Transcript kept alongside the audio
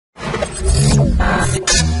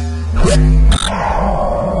Welcome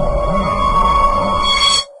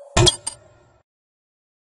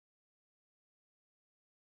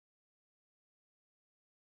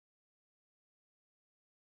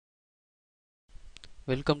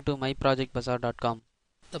to myprojectbazaar.com.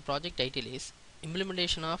 The project title is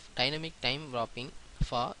Implementation of Dynamic Time Wrapping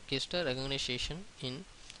for Gesture Recognition in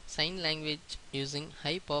Sign Language using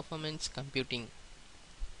High Performance Computing.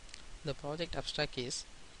 The project abstract is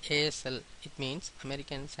ASL. It means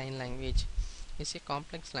American Sign Language. It's a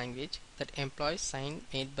complex language that employs sign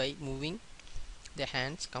made by moving the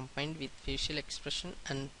hands combined with facial expression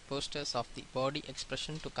and postures of the body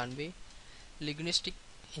expression to convey linguistic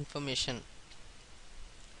information.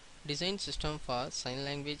 Design system for sign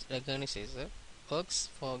language recognizer works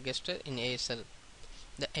for gesture in ASL.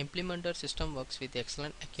 The implementer system works with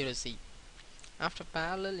excellent accuracy. After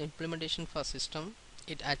parallel implementation for system,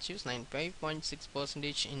 it achieves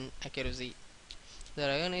 95.6% in accuracy. The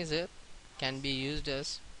recognizer can be used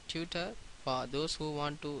as tutor for those who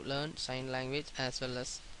want to learn sign language as well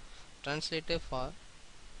as translator for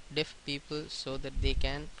deaf people so that they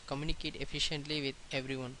can communicate efficiently with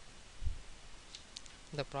everyone.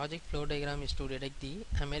 The project flow diagram is to detect the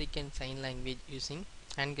American Sign Language using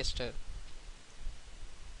hand gesture.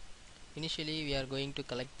 Initially we are going to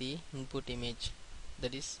collect the input image,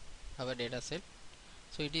 that is our data set.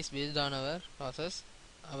 So it is based on our process.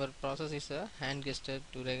 Our process is a hand gesture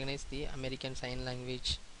to recognize the American Sign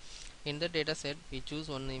Language. In the data set we choose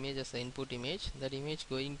one image as the input image. That image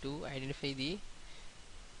going to identify the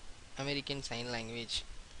American Sign Language.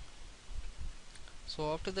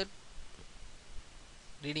 So after that,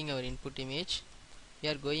 reading our input image, we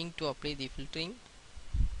are going to apply the filtering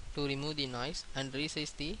to remove the noise and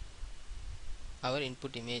resize the our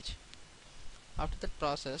input image. After that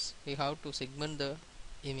process, we have to segment the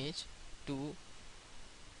image to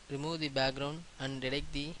remove the background and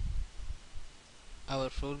detect the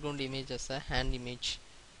our foreground image as a hand image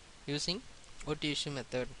using OTUC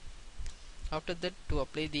method. After that, to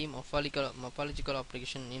apply the morphological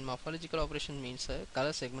operation. In morphological operation means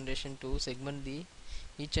color segmentation to segment the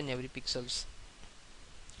each and every pixels.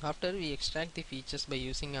 After we extract the features by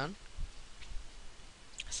using on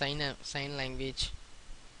sign language.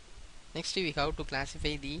 Next we have to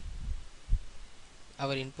classify the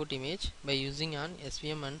our input image by using on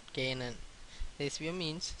SVM and KNN. SVM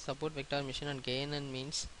means support vector machine and KNN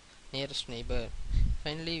means nearest neighbor.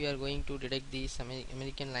 Finally we are going to detect the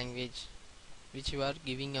American language which we are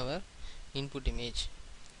giving our input image.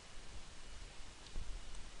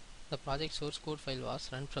 The project source code file was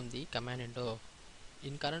run from the command window.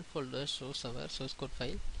 In current folder shows our source code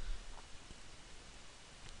file.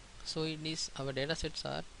 So it is our datasets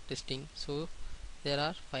are testing. So there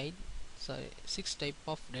are 6 type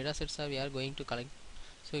of datasets we are going to collect.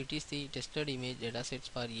 So it is the tested image datasets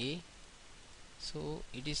for A. So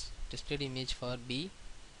it is tested image for B.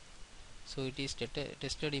 So it is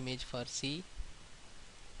tested image for C.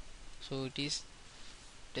 So it is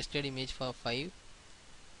tested image for 5.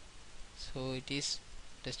 So it is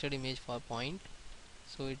tested image for point.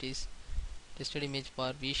 So it is tested image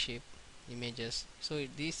for V shape images. So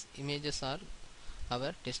these images are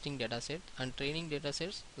our testing dataset, and training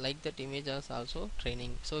datasets like that image is also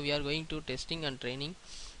training. So we are going to testing and training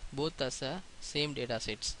both as a same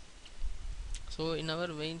datasets. So in our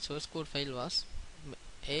main source code file was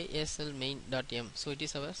asl main.m. So it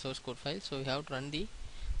is our source code file. So we have to run the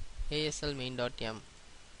asl main.m.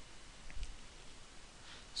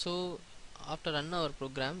 So after run our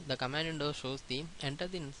program, the command window shows the enter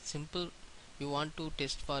the simple you want to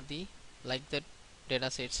test for the like that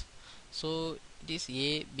datasets. So it is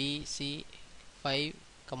A, B, C, 5,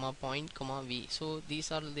 point, V. So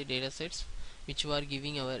these are the datasets which we are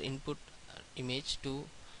giving our input image to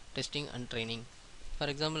testing and training. For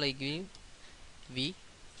example, I give V.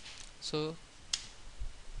 So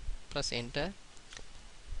press enter.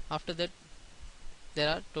 After that, there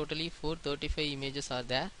are totally 435 images are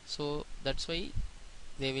there. So that's why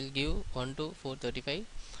they will give 1 to 435.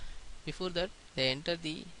 Before that, they enter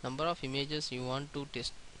the number of images you want to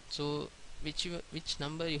test. So which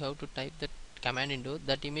number you have to type that command window,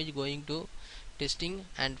 that image going to testing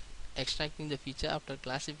and extracting the feature. After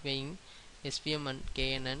classifying SVM and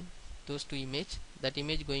KNN, those two image, that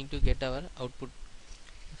image going to get our output.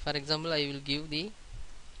 For example, I will give the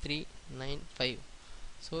 395.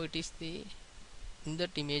 So it is the in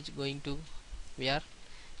that image going to we are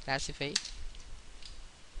classify.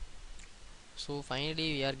 So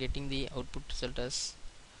finally we are getting the output result as.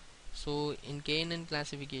 So in KNN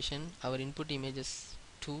classification, our input image is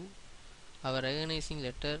 2, our recognizing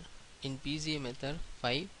letter in PZA method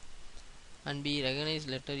 5, and we recognize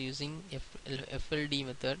letter using FLD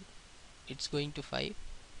method it's going to 5.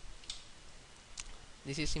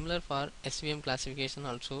 This is similar for SVM classification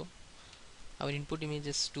also. Our input image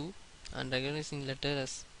is 2 and recognizing letter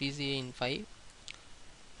as PCA in 5,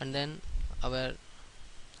 and then our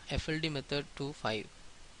FLD method to 5.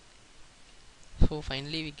 So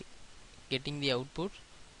finally we getting the output.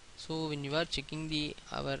 So when you are checking the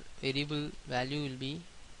our variable value will be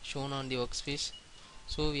shown on the workspace.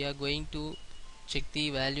 So we are going to check the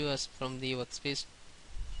value as from the workspace.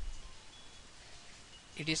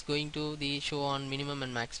 It is going to the show on minimum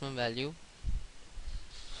and maximum value.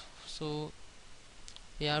 So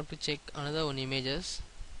we have to check another one images.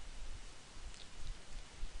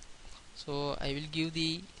 So I will give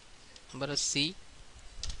the number as C.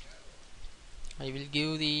 I will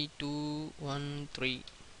give the 2 1 3.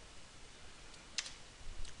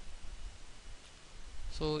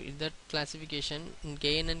 So in that classification, in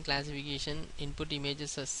KNN classification, input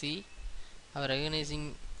images as C. Our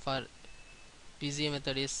recognizing for PCA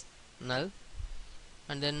method is null,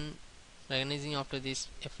 and then recognizing after this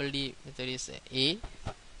FLD method is A.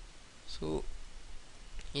 So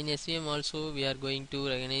in SVM also we are going to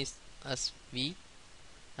recognize as V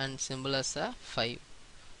and symbol as a 5.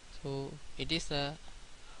 So it is a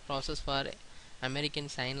process for American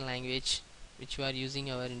Sign Language which we are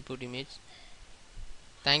using our input image.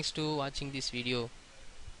 Thanks to watching this video.